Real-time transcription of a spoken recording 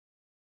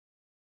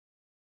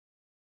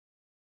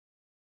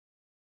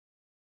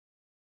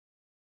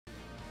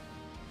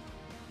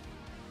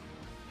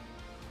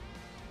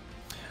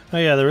Oh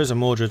yeah, there is a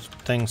Mordred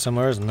thing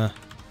somewhere, isn't there?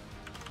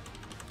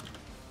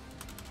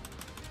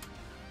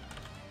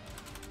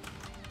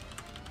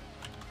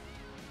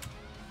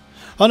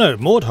 Oh no,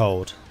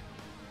 Mordhold.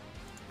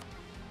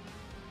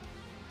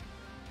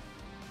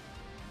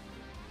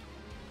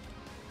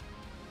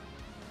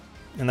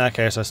 In that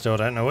case, I still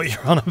don't know what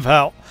you're on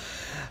about.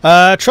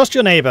 Trust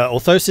your neighbour.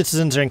 Although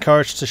citizens are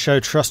encouraged to show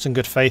trust and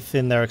good faith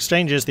in their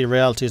exchanges, the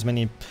reality is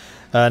many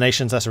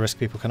nations that's a risk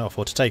people cannot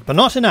afford to take. But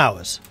not in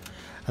ours.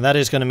 And that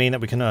is going to mean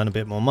that we can earn a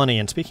bit more money.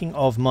 And speaking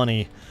of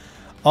money,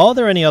 are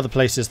there any other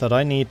places that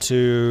I need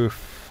to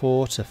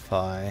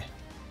fortify?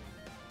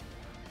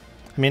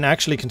 I mean,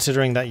 actually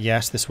considering that,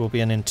 yes, this will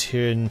be an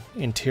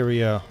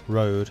interior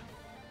road.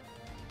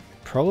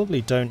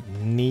 Probably don't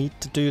need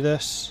to do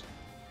this.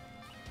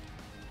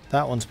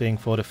 That one's being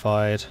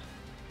fortified.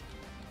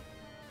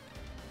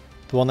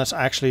 The one that's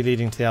actually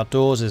leading to the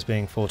outdoors is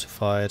being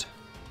fortified.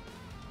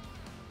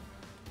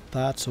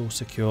 That's all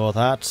secure,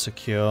 that's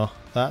secure,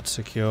 that's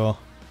secure.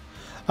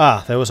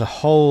 Ah, there was a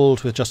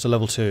hold with just a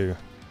level 2.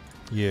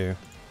 You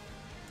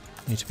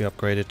need to be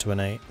upgraded to an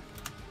 8.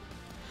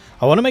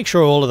 I want to make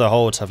sure all of the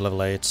holds have level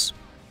 8s.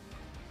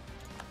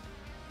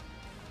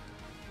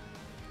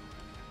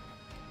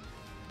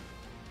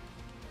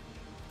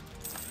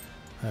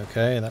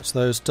 Okay, that's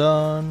those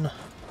done.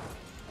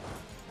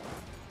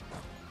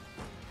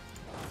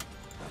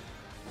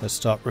 Let's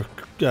start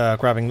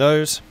grabbing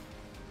those.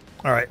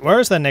 Alright, where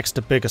is their next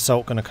big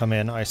assault going to come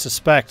in? I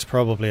suspect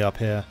probably up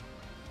here.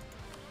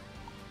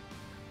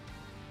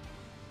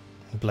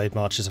 Blade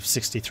Marches have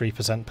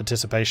 63%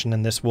 participation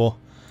in this war.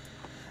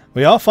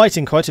 We are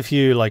fighting quite a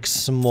few, like,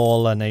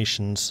 smaller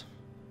nations.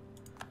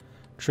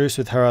 Truce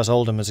with Haraz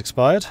Oldham has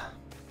expired.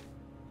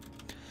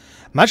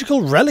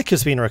 Magical relic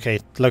has been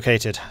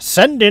located.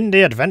 Send in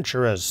the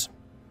adventurers.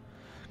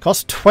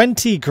 Cost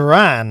 20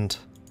 grand.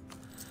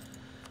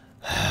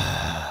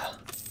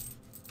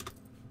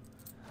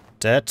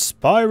 Debt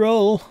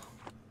spiral.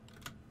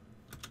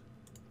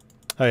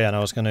 Oh yeah, and I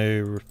was going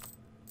to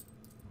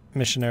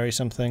missionary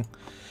something.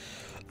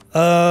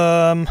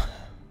 Long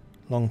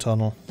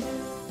tunnel.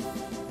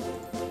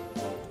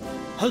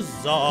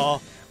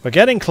 Huzzah! We're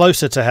getting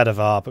closer to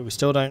Hedavar, but we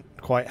still don't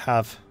quite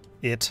have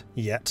it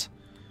yet.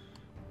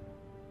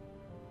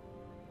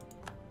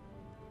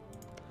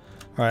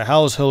 Alright,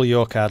 how's Hull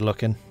Yorkad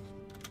looking?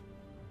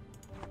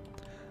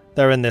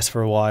 They're in this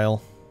for a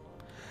while.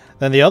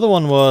 Then the other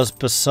one was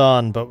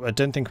Basan, but I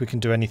don't think we can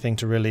do anything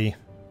to really...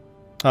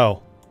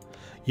 Oh.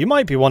 You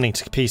might be wanting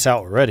to peace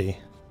out already.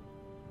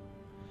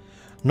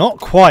 Not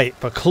quite,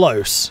 but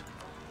close.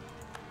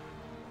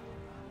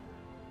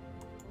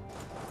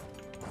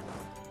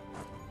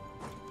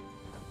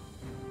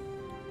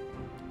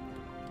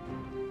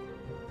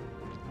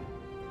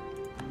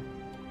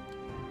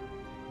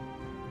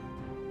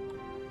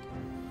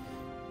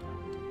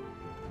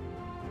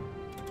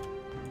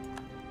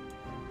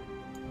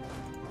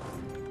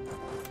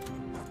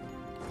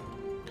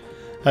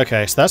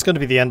 Okay, so that's going to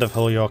be the end of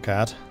Hull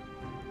Yorkad.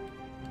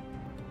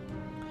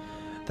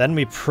 Then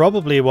we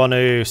probably want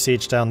to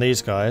siege down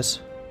these guys.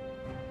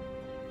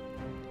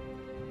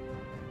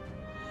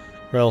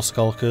 Rail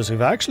Skulkers,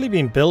 who've actually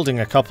been building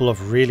a couple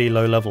of really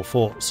low-level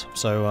forts,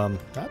 so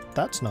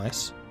that's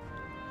nice.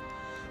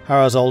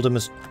 Haraz Oldham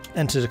has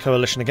entered a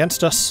coalition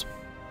against us.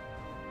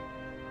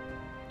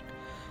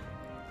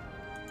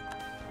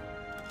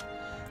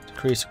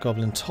 Decrease of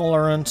goblin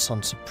tolerance,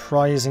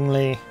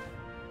 unsurprisingly.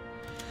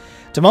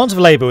 Demands of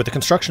labour. With the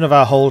construction of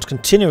our hold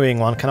continuing,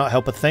 one cannot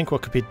help but think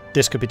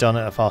this could be done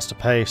at a faster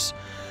pace.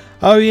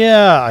 Oh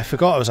yeah, I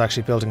forgot I was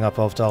actually building up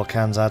Ovdal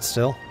Kanzad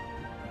still.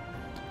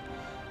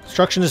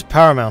 Construction is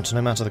paramount,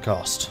 no matter the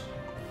cost.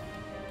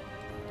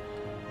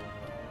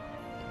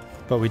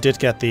 But we did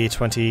get the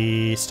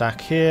 20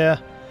 stack here,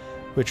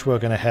 which we're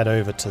going to head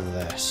over to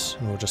this,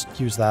 and we'll just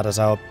use that as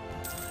our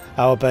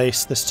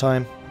base this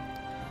time.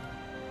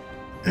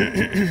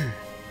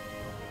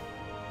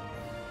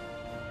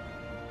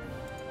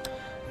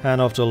 And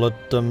Ovdal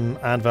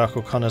and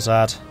Verkal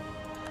Kanzad.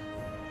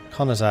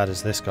 Kanzad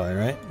is this guy,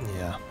 right?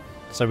 Yeah.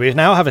 So we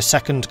now have a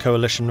second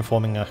coalition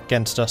forming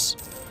against us.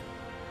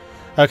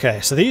 Okay,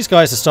 so these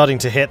guys are starting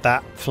to hit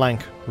that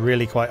flank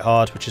really quite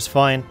hard, which is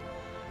fine.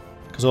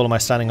 Because all of my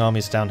standing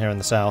armies are down here in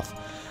the south.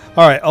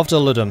 Alright,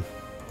 Ovdal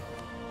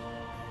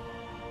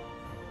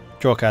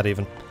Jorkad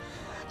even.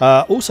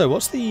 Also,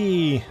 what's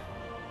the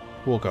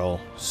war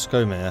goal?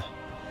 Skomir.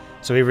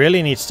 So we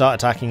really need to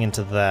start attacking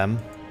into them.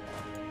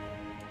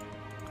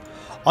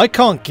 I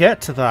can't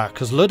get to that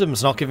because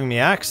Ludum's not giving me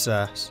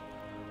access.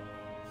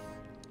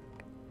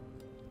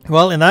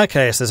 Well, in that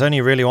case, there's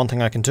only really one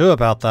thing I can do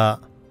about that.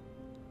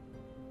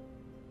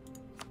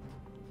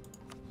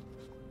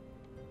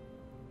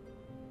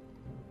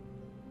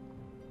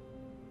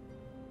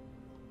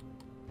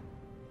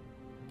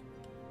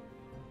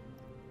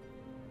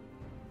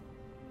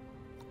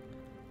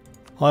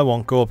 I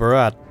want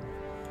Gorbarad.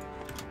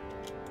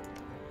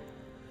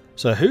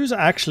 So who's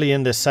actually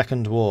in this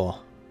second war?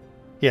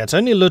 Yeah, it's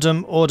only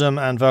Ludum, Ordum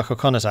and Verkal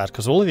Kanzad,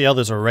 because all of the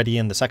others are already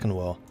in the second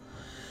war.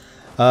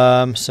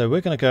 So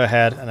we're going to go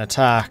ahead and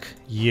attack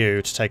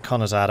you to take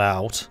Kanzad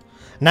out.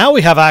 Now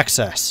we have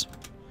access.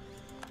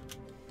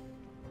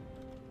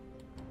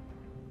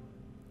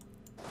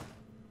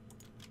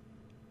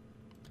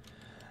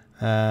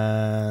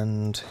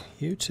 And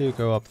you two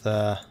go up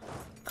there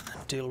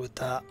and deal with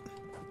that.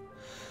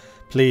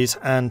 Please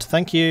and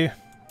thank you.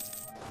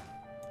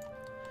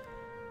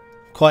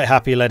 Quite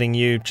happy letting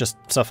you just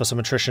suffer some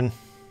attrition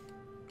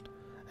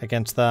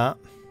against that.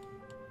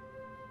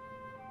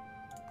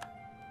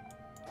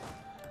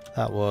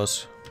 That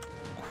was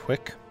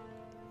quick.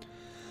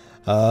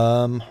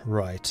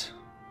 Right.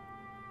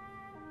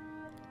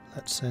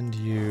 Let's send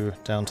you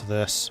down to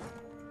this.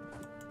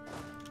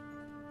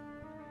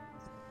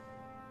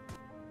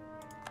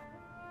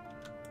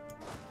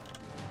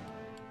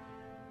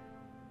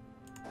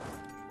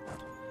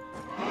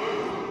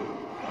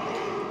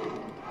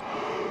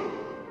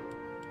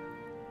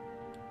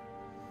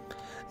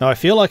 Now I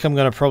feel like I'm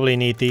going to probably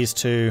need these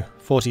two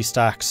 40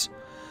 stacks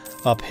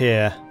up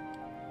here.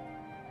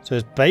 So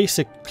it's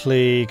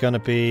basically going to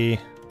be...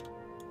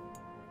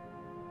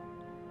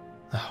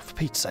 Oh, for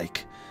Pete's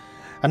sake.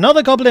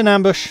 Another goblin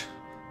ambush!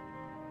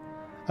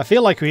 I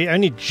feel like we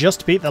only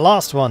just beat the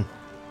last one.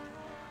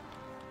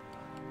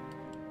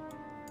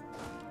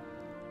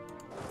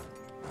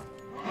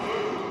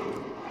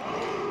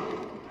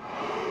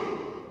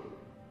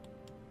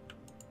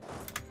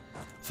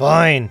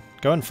 Fine.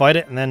 Go and fight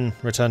it and then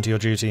return to your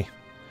duty.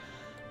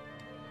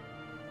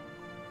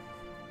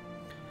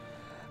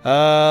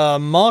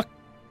 Marco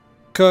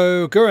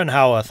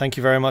Gurenhauer, thank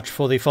you very much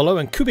for the follow.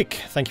 And Kubik,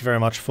 thank you very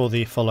much for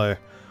the follow.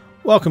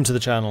 Welcome to the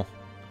channel.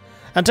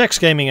 And Tex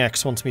Gaming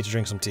X wants me to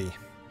drink some tea.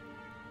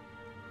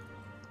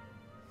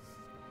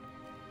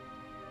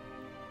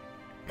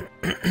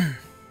 When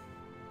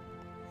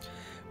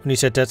you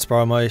said Dead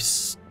Spiral, my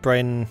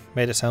brain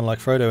made it sound like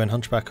Frodo in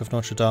Hunchback of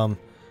Notre Dame.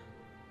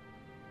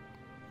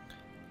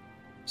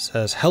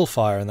 Says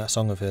Hellfire in that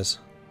song of his.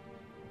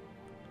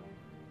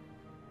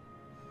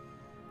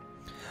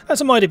 That's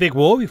a mighty big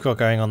war we've got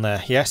going on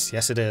there. Yes,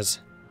 yes it is.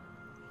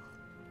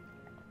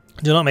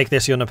 Do not make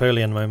this your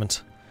Napoleon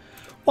moment.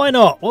 Why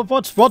not?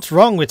 What's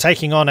wrong with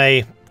taking on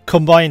a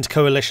combined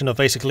coalition of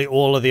basically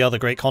all of the other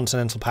great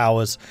continental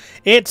powers?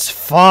 It's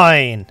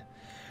fine.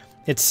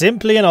 It's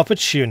simply an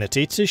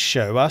opportunity to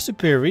show our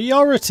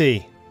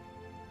superiority.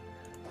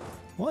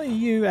 Why are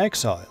you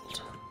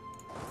exiled?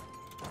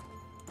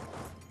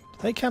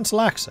 Did they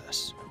cancel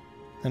access?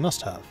 They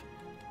must have.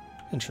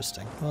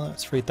 Interesting. Well,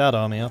 let's freed that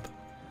army up.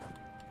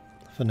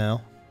 For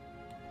now.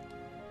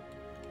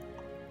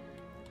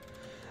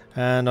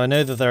 And I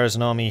know that there is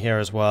an army here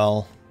as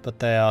well, but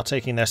they are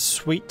taking their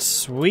sweet,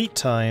 sweet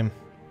time.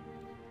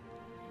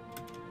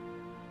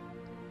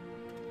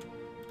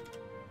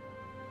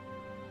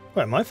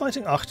 Wait, am I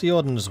fighting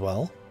Achtjorden as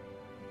well?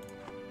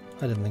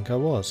 I didn't think I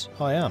was.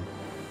 Oh, I am.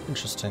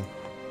 Interesting.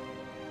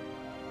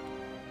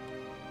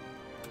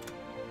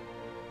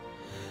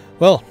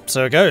 Well,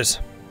 so it goes.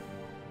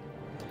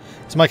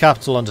 Is my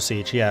capital under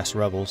siege? Yes,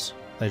 rebels.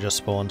 They just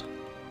spawned.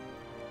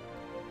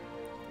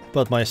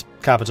 But my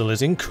capital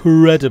is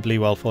incredibly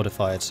well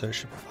fortified, so it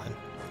should be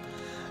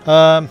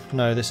fine.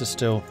 No, this is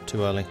still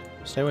too early.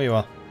 Stay where you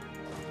are.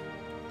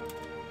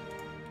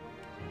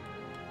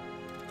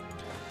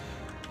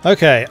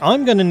 Okay,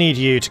 I'm going to need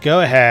you to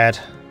go ahead.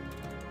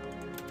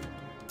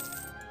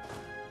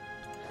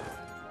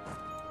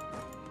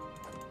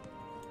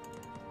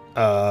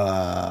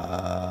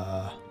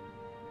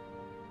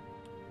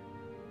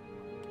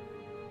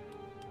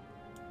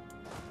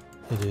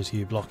 It is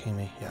you blocking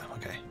me. Yeah,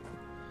 okay.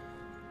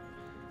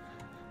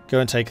 Go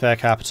and take their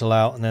capital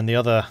out, and then the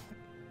other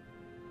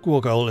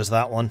war goal is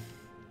that one.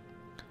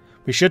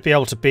 We should be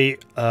able to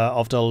beat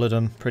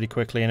Ovdal pretty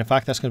quickly, and in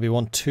fact that's going to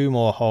be 2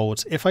 more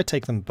holds. If I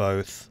take them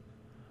both,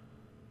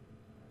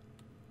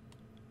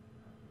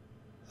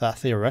 that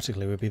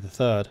theoretically would be the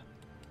 3rd.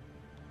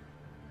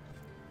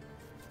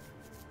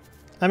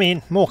 I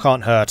mean, more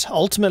can't hurt.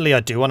 Ultimately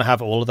I do want to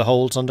have all of the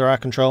holds under our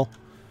control.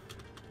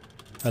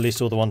 At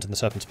least all the ones in the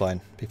Serpent's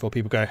Spine, before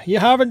people go, you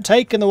haven't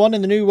taken the one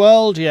in the New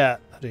World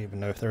yet. I don't even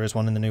know if there is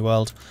one in the New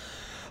World.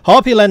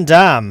 Harpyland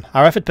Dam.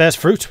 Our effort bears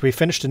fruit. We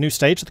finished a new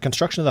stage of the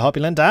construction of the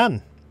Harpyland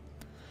Dam.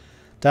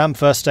 Dam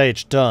first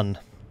stage done.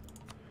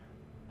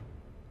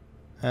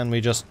 And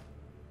we just...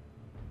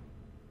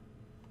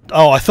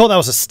 Oh, I thought that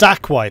was a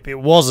stack wipe. It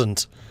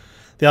wasn't.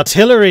 The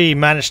artillery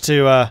managed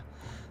to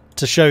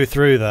show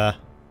through there.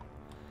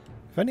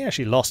 We've only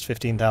actually lost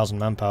 15,000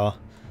 manpower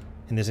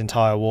in this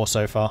entire war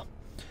so far.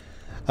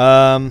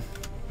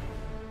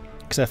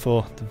 Except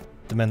for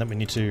the men that we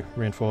need to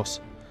reinforce.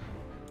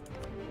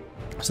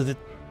 So the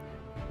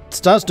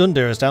Stas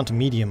Dundir is down to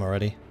medium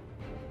already.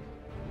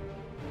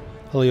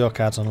 All your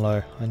cads on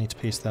low. I need to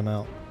piece them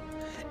out.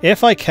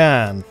 If I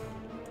can.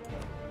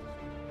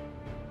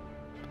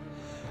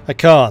 I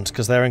can't,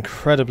 because they're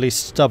incredibly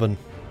stubborn.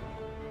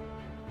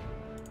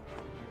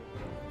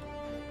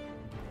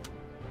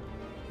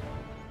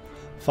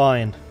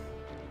 Fine.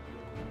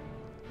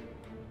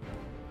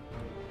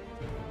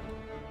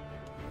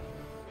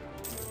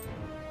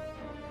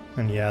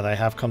 And yeah, they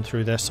have come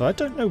through this, so I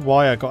don't know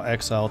why I got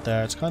exiled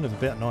there. It's kind of a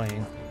bit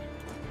annoying.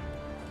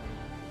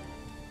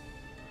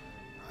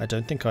 I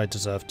don't think I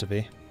deserve to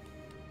be.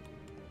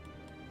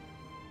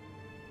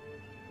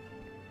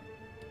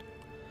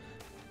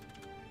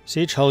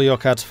 Siege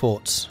Hull-Yorkad's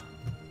forts.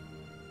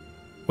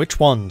 Which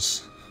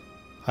ones?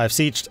 I've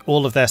sieged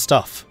all of their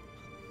stuff.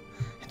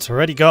 It's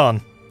already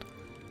gone.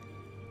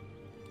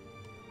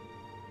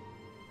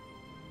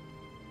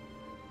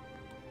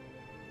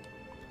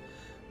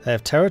 They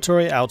have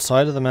territory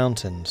outside of the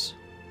mountains.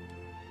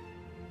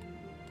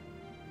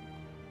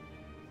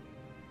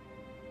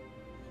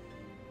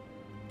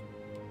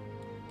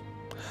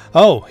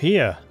 Oh,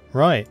 here.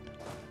 Right.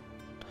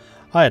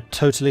 I had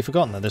totally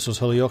forgotten that this was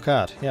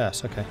Hull-Yorkad.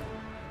 Yes, okay.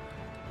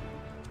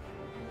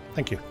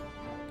 Thank you.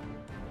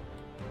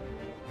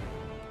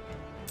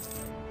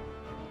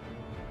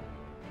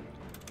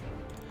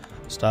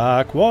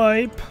 Stack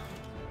wipe!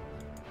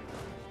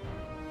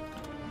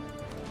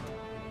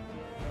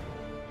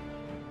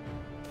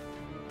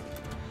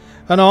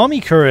 An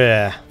army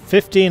career!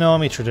 15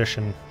 army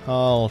tradition.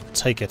 I'll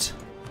take it.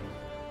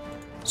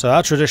 So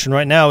our tradition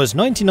right now is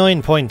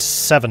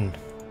 99.7.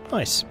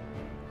 Nice.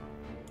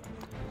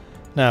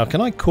 Now, can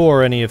I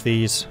core any of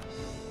these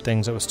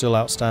things that were still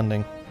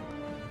outstanding?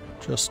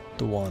 Just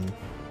the one.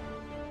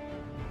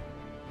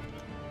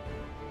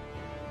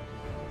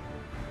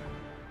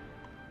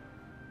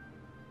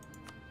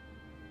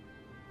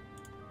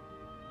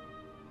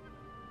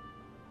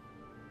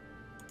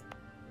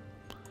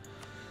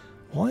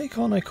 Why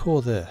can't I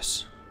core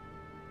this?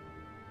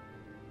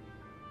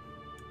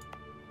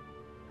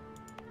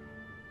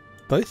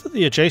 Both of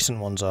the adjacent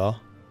ones are.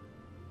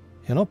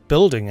 You're not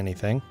building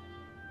anything.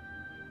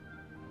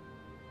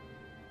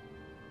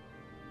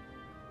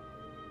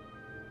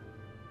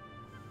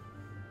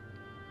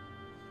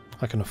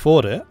 I can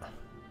afford it.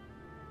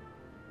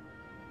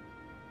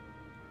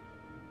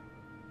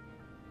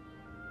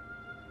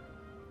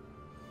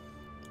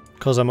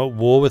 Because I'm at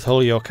war with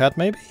Hull-Yorkad,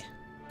 maybe?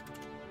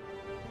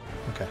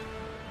 Okay.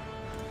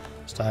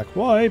 Stack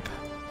wipe.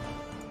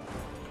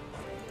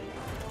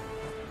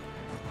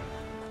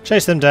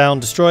 Chase them down,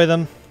 destroy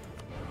them.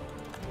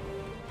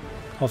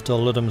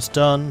 Ovdal Ludum's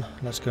done.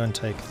 Let's go and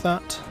take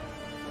that.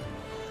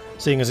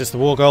 Seeing as it's the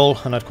war goal,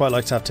 and I'd quite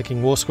like to have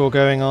ticking war score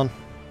going on.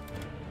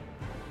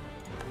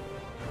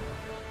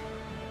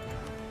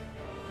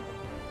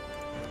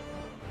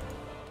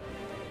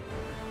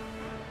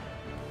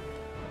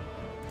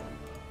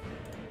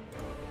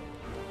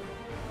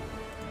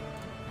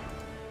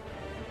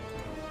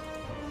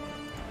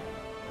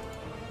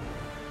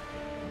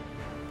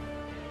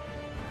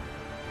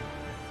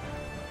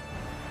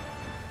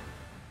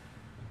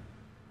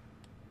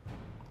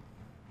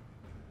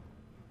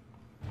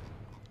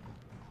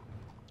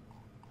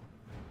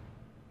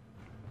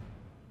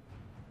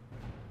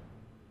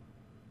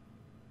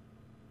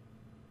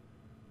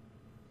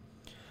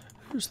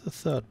 Who's the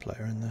third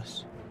player in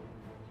this?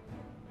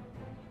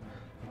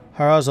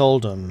 Haraz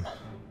Oldham.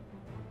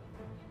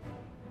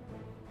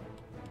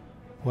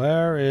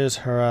 Where is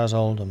Haraz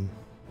Oldham?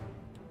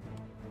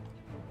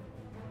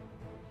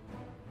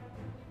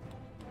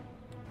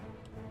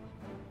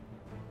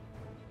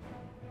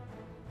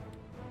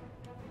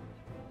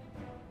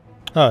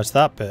 Oh, it's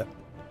that bit.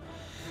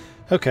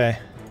 Okay.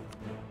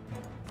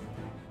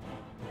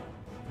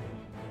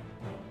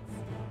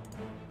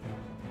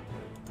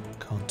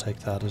 Can't take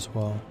that as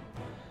well.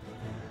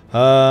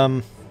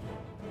 I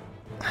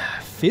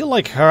feel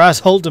like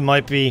Haraz Oldham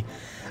might be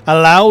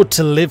allowed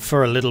to live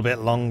for a little bit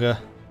longer.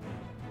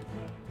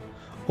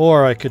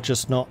 Or I could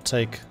just not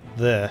take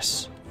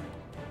this.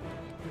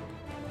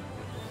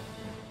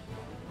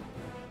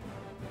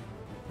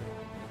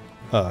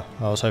 Oh,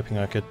 I was hoping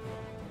I could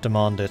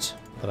demand it,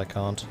 but I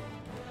can't.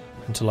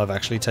 Until I've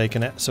actually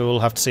taken it, so we'll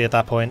have to see at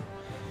that point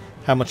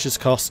how much it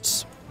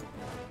costs.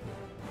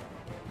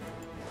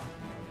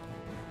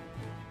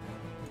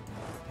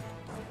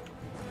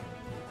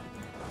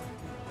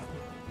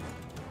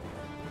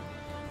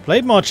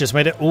 Blade Marches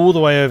made it all the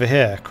way over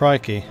here.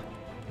 Crikey.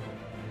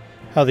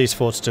 How are these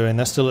forts doing?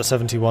 They're still at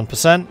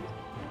 71%.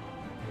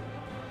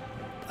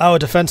 Our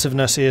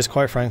defensiveness is,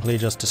 quite frankly,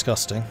 just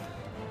disgusting.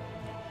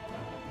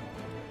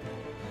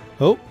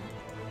 Oh.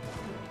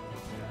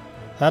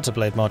 That's a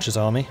Blade Marches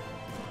army.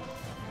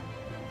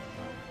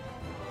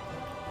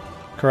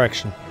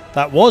 Correction.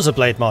 That was a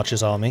Blade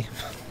Marches army.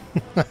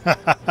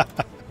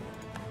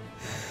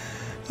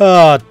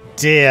 Oh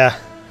dear.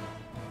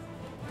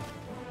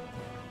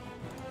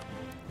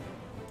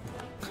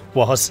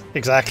 Was,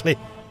 exactly.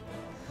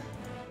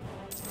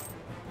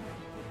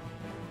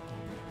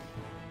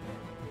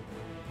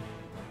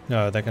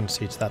 No, they're going to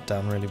siege that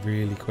down really,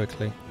 really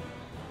quickly.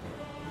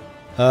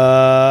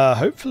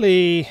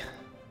 Hopefully...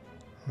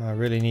 I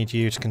really need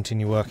you to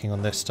continue working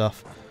on this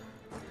stuff.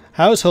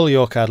 How's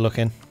Hull-Yorkad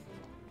looking?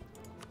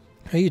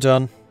 Are you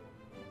done?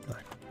 No.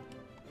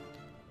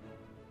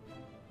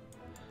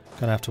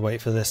 Gonna have to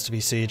wait for this to be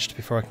sieged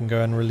before I can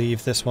go and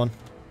relieve this one.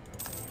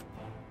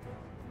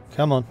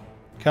 Come on.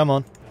 Come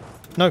on.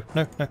 No,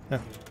 no, no, no.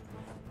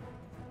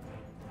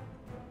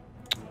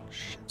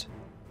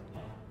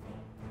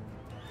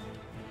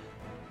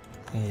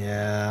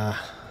 Yeah.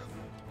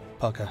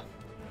 Bugger.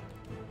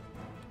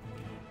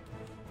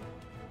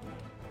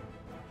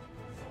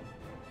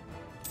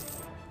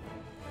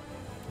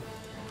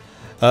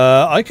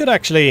 I could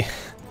actually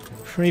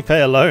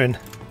repay a loan.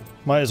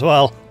 Might as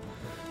well.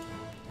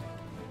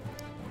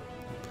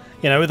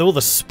 You know, with all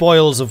the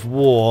spoils of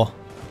war.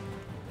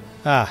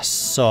 Ah,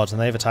 sod,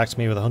 and they've attacked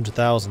me with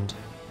 100,000. Are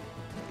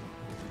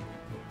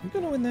we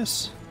going to win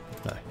this?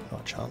 No,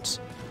 not a chance.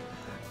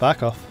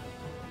 Back off.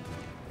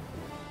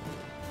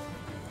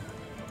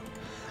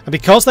 And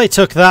because they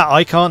took that,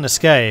 I can't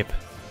escape.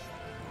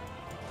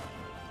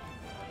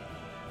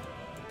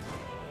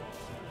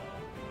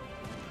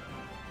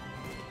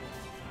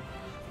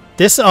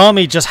 This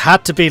army just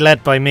had to be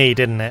led by me,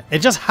 didn't it? It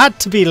just had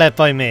to be led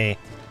by me.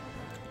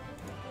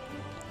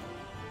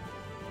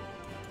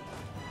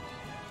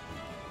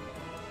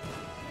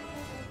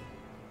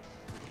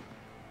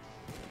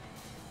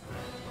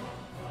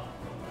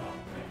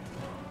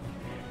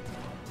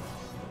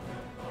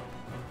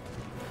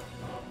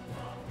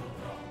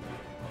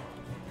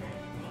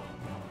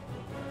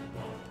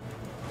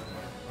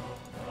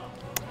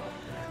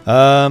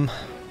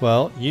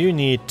 Well, you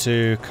need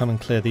to come and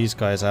clear these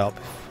guys out.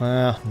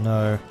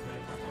 No.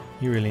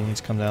 You really need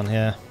to come down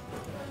here.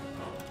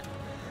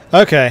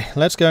 Okay,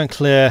 let's go and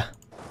clear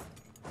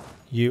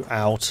you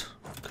out,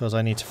 because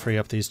I need to free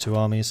up these two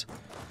armies.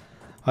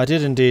 I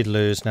did indeed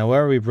lose. Now,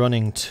 where are we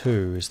running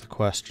to is the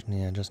question.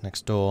 Yeah, just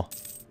next door.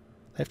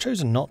 They've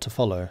chosen not to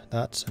follow.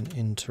 That's an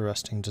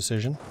interesting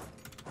decision.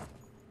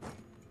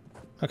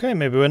 Okay,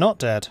 maybe we're not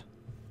dead.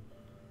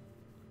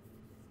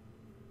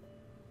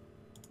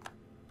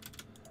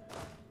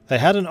 They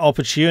had an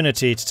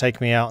opportunity to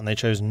take me out and they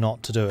chose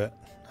not to do it.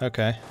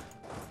 Okay.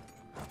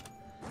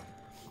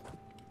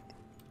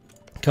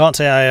 Can't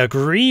say I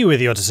agree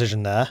with your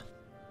decision there,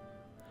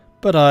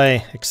 but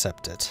I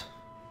accept it.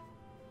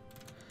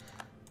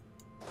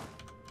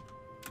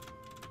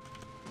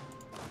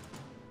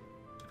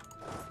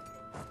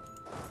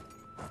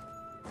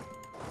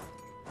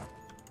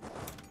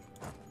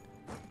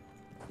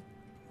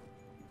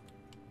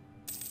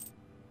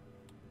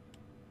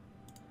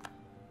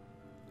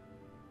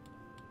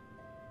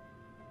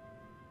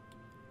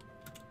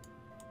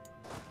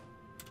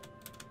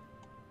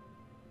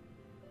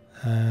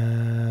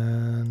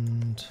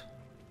 And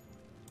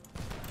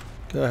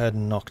go ahead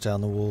and knock down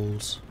the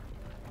walls.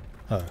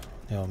 Oh,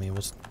 the army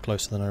was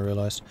closer than I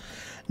realised.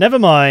 Never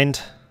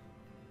mind.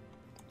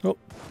 Oh,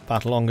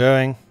 battle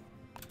ongoing.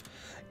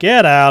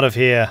 Get out of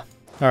here.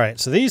 Alright,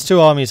 so these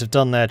two armies have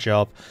done their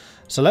job.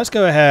 So let's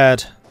go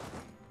ahead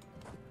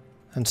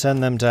and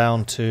send them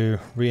down to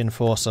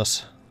reinforce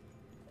us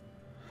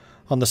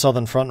on the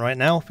southern front right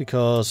now,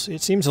 because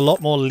it seems a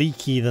lot more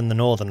leaky than the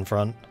northern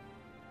front,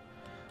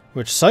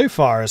 which so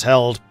far has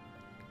held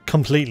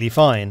completely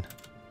fine.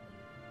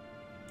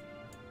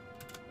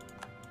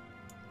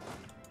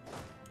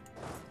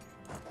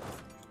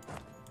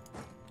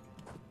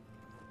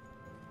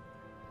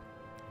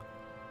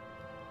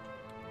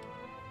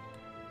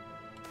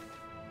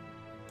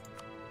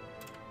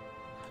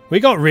 We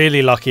got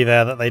really lucky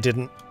there that they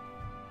didn't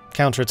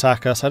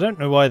counterattack us. I don't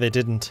know why they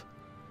didn't.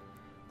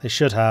 They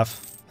should have.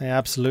 They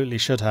absolutely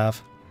should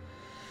have.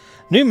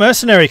 New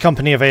mercenary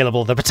company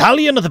available. The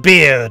Battalion of the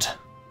Beard.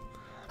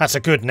 That's a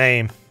good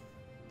name.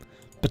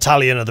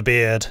 Battalion of the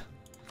Beard.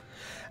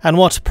 And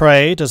what,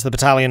 pray, does the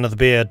Battalion of the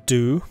Beard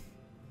do?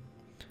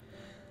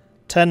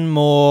 10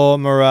 more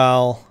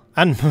morale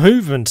and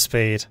movement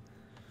speed.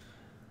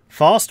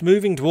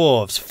 Fast-moving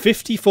dwarves.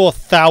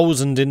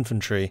 54,000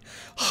 infantry.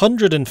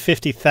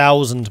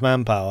 150,000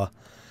 manpower.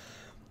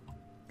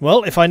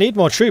 Well, if I need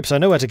more troops, I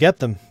know where to get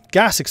them.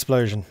 Gas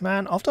explosion.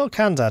 Man, Ovdal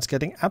Kanzad's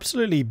getting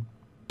absolutely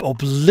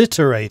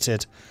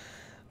obliterated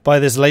by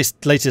this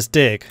latest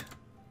dig.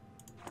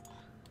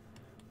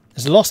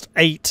 It's lost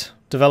 8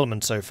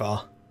 development so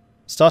far.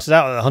 Started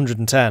out at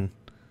 110.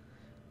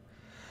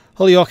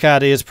 Hull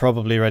Yorkad is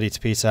probably ready to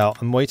peace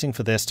out. I'm waiting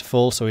for this to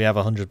fall so we have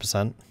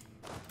 100%.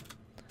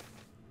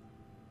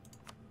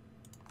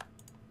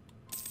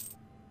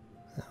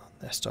 Oh,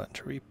 they're starting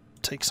to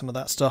retake some of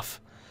that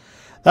stuff.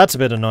 That's a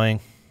bit annoying.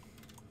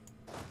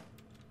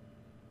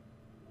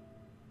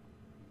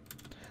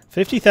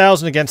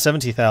 50,000 against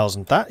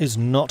 70,000. That is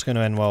not going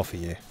to end well for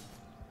you.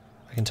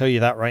 I can tell you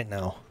that right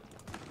now.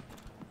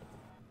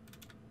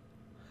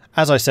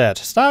 As I said,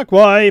 stag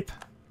wipe!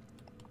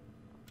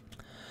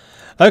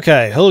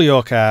 Okay, Hull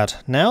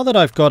Yorkad. Now that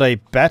I've got a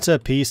better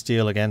peace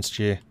deal against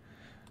you,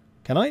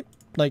 can I,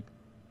 like,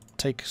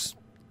 take a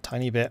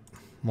tiny bit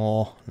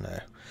more?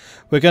 No.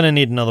 We're going to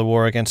need another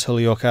war against Hull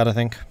Yorkad, I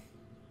think.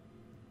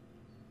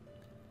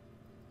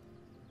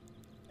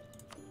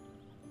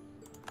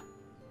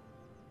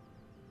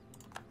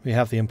 We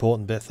have the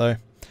important bit, though.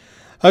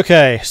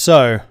 Okay,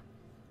 so...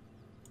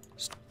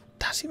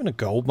 That's even a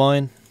gold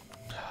mine?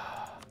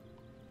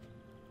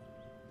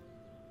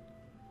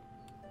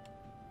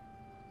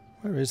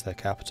 Where is their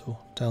capital?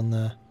 Down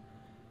there.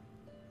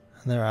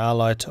 And they're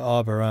allied to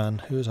Arboran.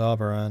 Who's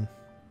Arboran?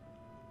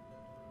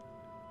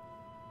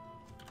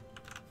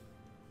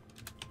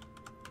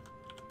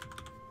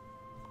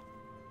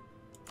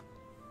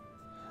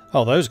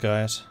 Oh, those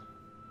guys.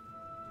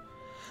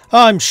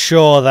 I'm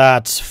sure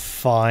that's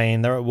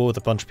fine. They're at war with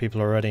a bunch of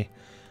people already.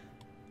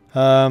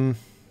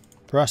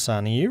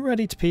 Brassan, are you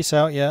ready to peace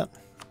out yet?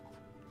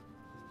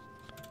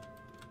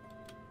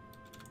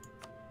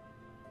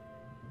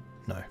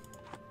 No.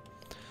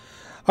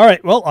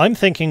 Alright, well, I'm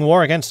thinking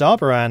war against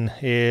Arboran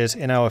is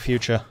in our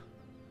future.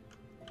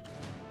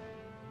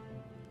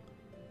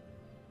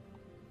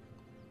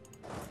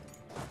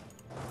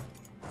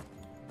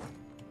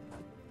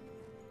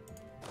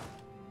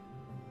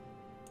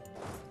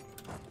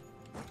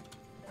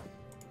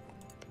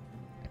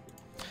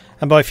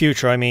 And by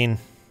future, I mean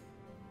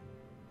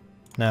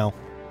now.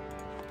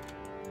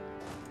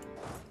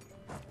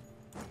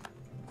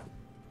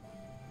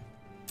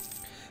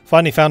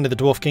 Finally founded the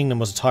Dwarf Kingdom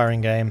was a tiring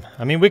game.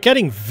 I mean, we're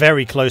getting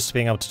very close to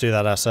being able to do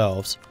that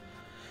ourselves.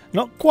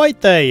 Not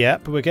quite there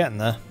yet, but we're getting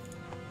there.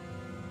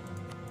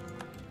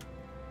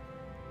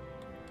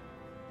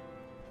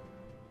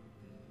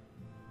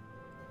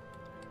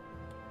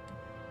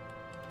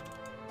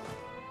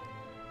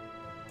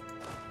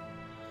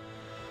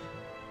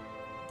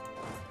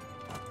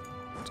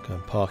 Go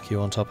and park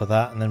you on top of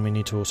that, and then we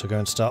need to also go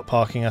and start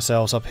parking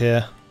ourselves up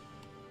here.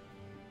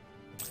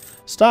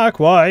 Stack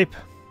wipe!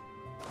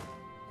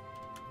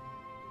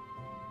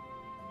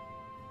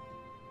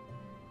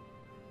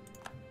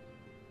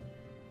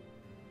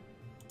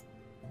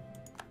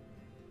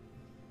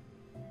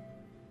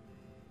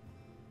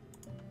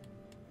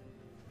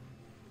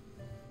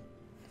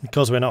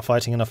 Because we're not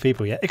fighting enough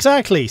people yet.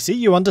 Exactly! See,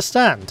 you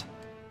understand!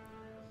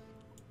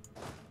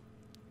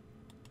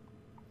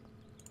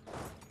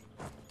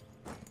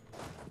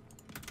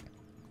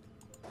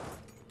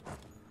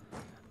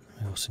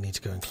 Also need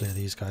to go and clear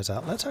these guys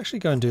out. Let's actually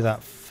go and do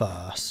that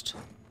first.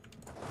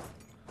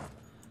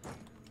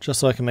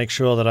 Just so I can make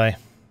sure that I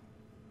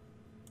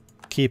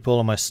keep all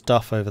of my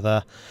stuff over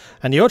there.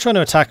 And you're trying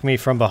to attack me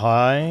from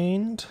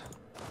behind?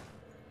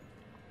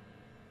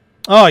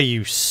 Oh,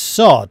 you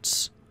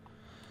sods!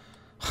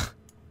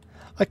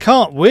 I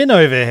can't win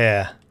over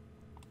here!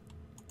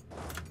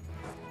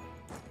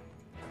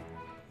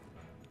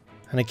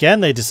 And again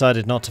they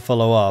decided not to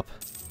follow up.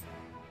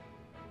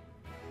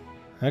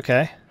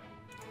 Okay.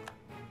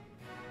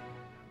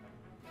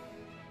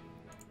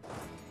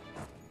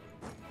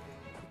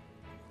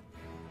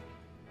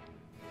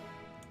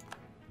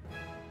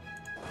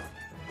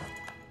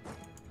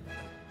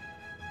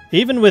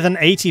 Even with an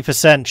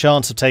 80%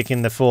 chance of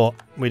taking the fort,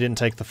 we didn't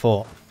take the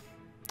fort.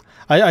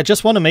 I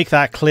just want to make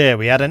that clear.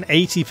 We had an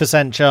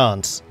 80%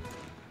 chance.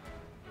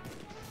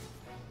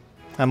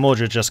 And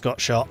Mordred just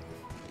got shot.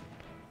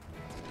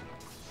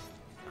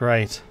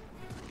 Great.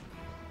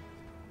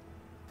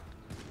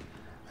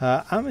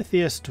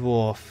 Amethyst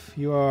Dwarf.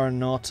 You are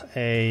not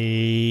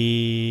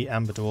a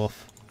Amber Dwarf.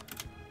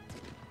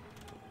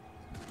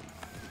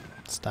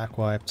 Stack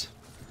wiped.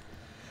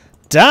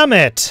 Damn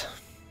it!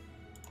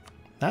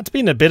 That's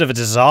been a bit of a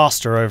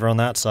disaster over on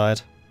that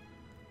side.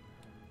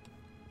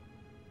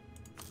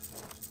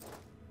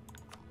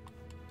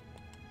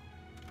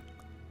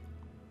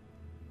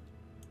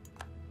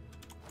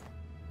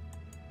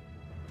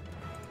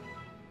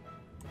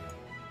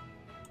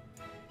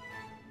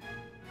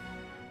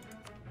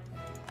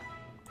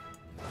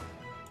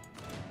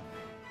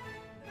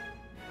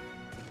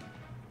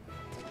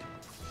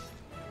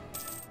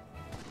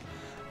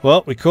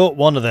 Well, we caught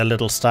one of their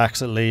little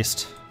stacks at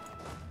least.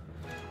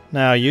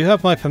 Now, you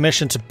have my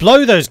permission to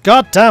blow those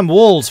goddamn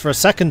walls for a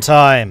second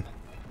time!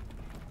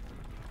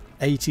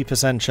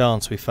 80%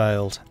 chance we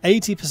failed.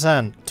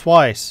 80%!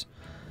 Twice.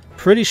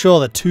 Pretty sure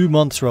that 2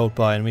 months rolled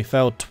by and we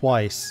failed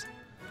twice.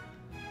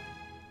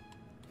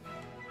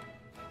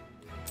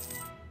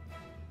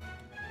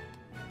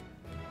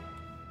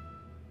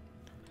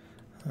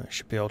 I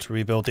should be able to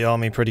rebuild the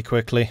army pretty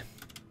quickly.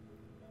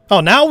 Oh,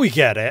 now we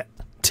get it!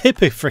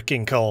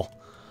 Typical.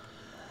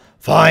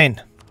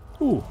 Fine.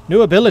 Ooh,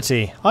 new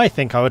ability. I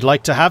think I would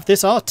like to have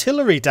this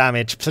artillery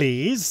damage,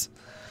 please.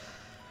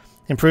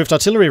 Improved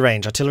artillery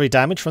range. Artillery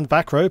damage from the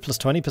back row plus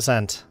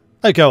 20%.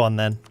 Oh, go on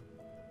then.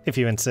 If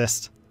you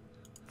insist.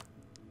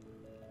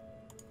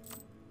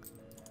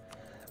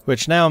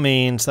 Which now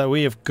means that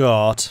we have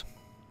got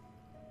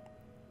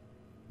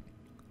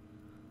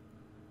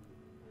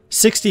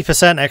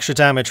 60% extra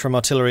damage from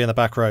artillery in the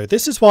back row.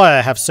 This is why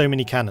I have so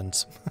many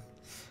cannons.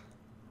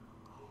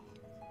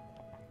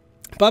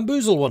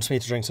 Bamboozle wants me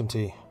to drink some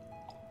tea.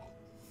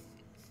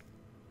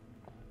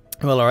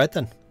 Well, alright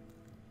then.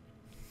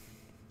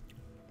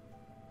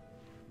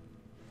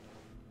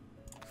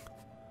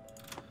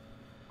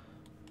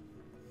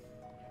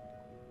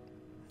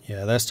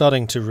 Yeah, they're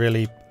starting to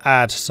really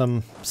add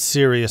some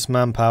serious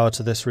manpower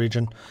to this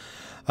region.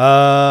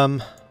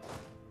 Fine.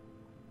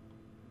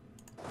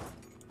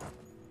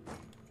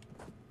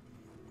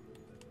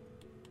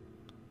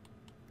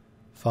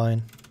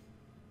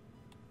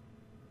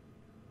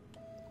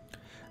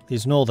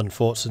 These northern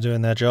forts are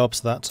doing their job,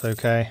 so that's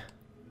okay.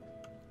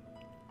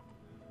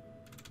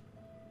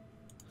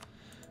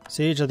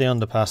 Siege of the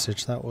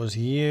Underpassage, that was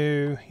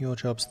you. Your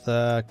job's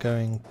there,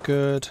 going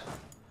good.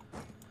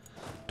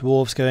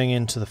 Dwarves going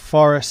into the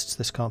forests.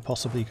 This can't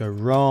possibly go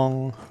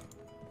wrong.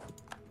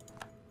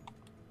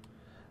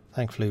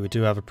 Thankfully we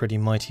do have a pretty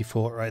mighty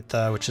fort right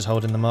there which is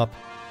holding them up.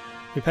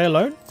 We pay a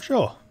loan?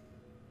 Sure.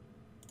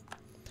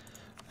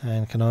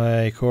 And can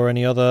I core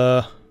any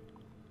other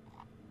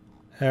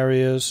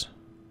areas?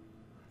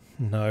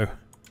 No.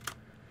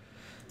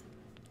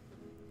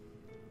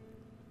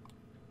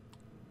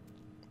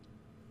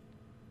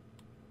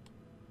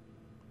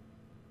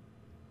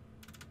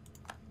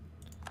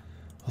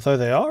 Although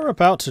they are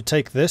about to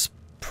take this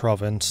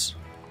province.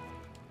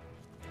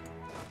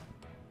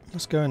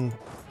 Let's go and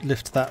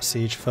lift that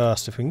siege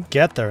first if we can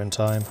get there in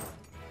time.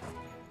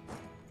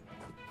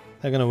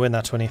 They're going to win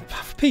that 20.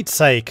 For Pete's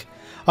sake.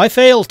 I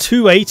fail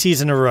 2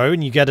 80s in a row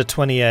and you get a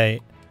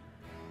 28.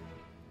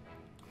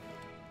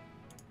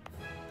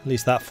 At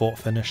least that fort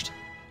finished.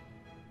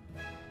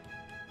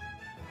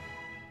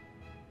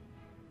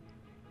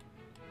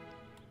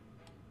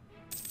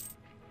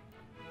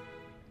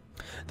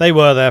 They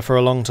were there for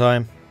a long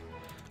time.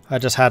 I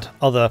just had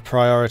other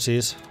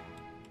priorities.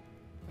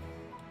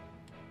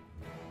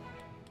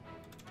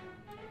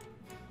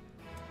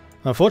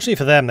 Unfortunately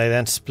for them, they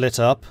then split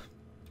up.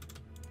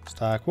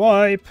 Stack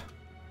wipe.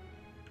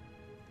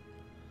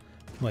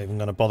 Not even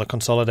going to bother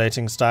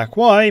consolidating. Stack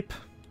wipe.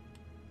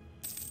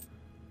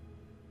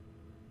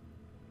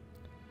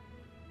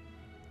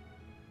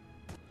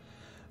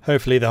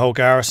 Hopefully the whole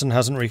garrison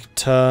hasn't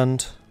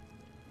returned.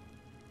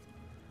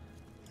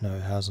 No,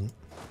 it hasn't.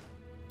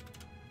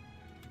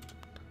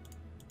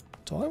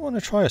 Do I want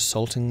to try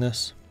assaulting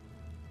this?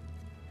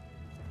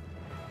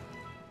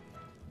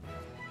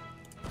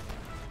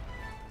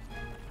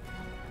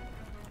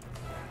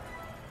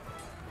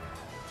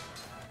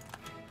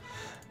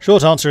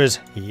 Short answer is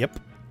yep.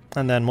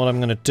 And then what I'm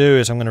going to do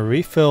is I'm going to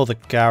refill the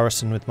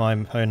garrison with my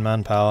own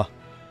manpower.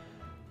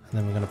 And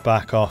then we're going to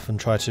back off and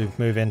try to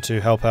move in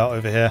to help out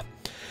over here.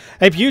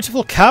 A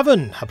beautiful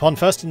cavern! Upon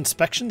first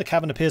inspection, the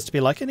cavern appears to be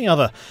like any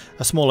other.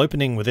 A small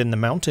opening within the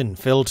mountain,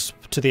 filled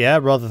to the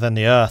air rather than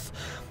the earth.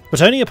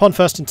 But only upon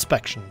first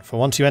inspection, for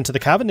once you enter the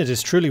cavern, it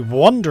is truly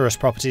wondrous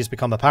properties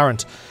become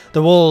apparent.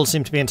 The walls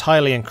seem to be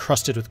entirely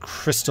encrusted with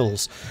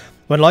crystals.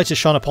 When light is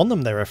shone upon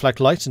them, they reflect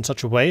light in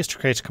such a way as to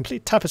create a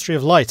complete tapestry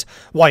of light,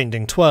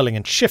 winding, twirling,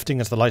 and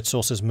shifting as the light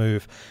sources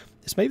move.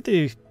 This may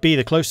be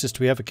the closest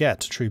we ever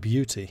get to true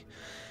beauty.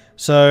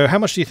 So, how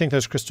much do you think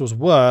those crystals are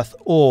worth,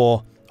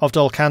 or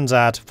Ovdal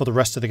Kanzad for the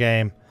rest of the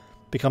game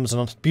becomes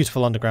a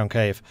beautiful underground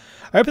cave?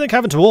 I open the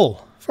cavern to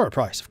all, for a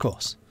price, of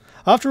course.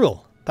 After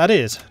all, that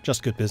is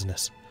just good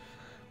business.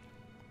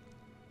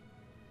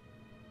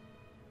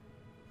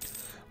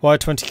 Why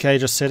 20k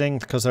just sitting?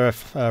 Because they're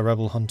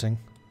rebel hunting.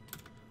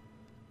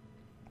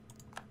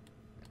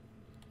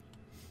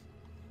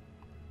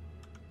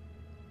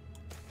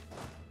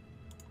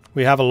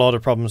 We have a lot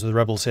of problems with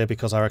rebels here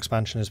because our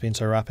expansion has been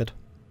so rapid.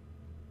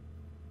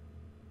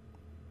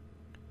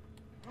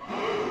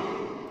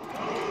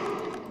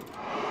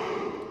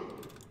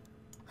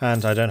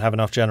 And I don't have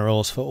enough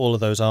generals for all of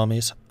those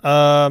armies.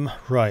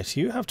 Right,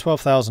 you have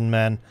 12,000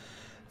 men.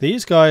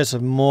 These guys are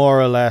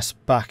more or less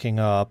backing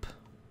up.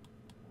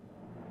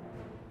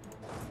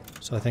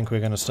 So I think we're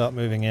going to start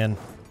moving in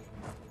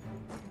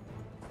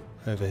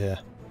over here.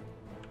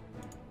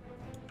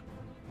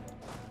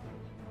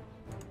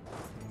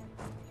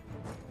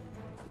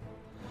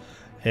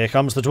 Here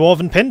comes the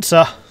Dwarven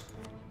pincer.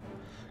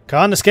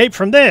 Can't escape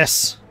from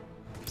this.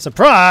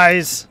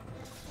 Surprise!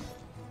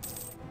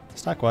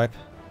 Stack wipe.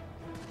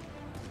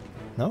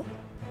 No?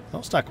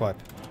 Not stack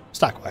wipe.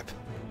 Stack wipe.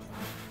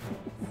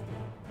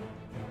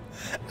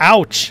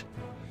 Ouch!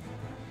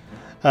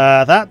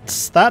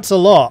 That's a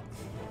lot.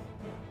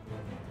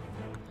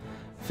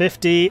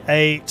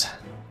 58...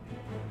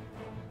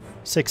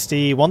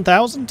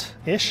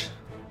 61,000-ish?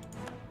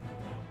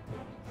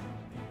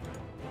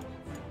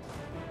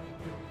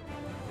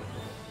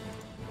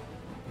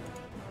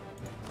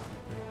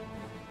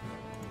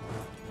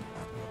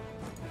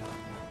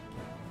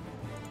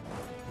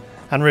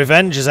 And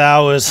revenge is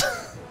ours.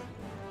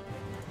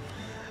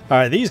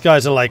 Alright, these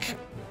guys are like,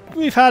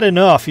 we've had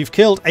enough. You've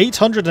killed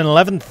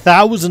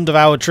 811,000 of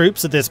our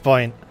troops at this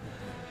point.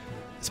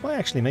 This might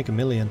actually make 1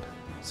 million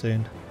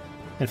soon.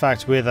 In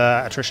fact, with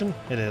attrition,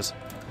 it is.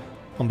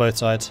 On both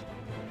sides.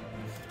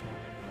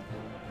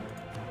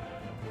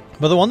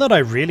 But the one that I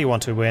really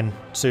want to win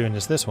soon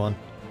is this one.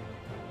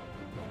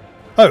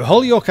 Oh,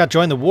 Hull Yorkat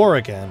joined the war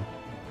again.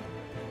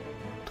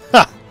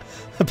 Ha!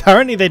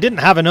 Apparently they didn't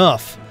have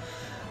enough.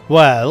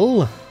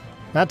 Well,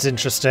 that's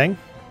interesting.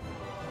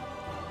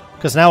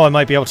 Because now I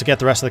might be able to get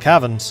the rest of the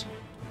caverns.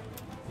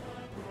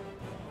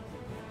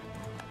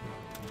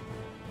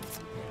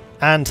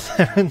 And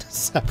they're in a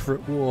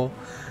separate war.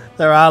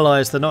 They're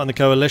allies, they're not in the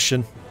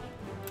coalition.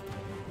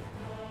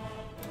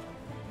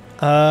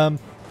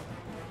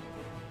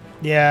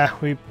 Yeah,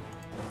 we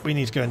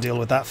need to go and deal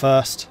with that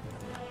first.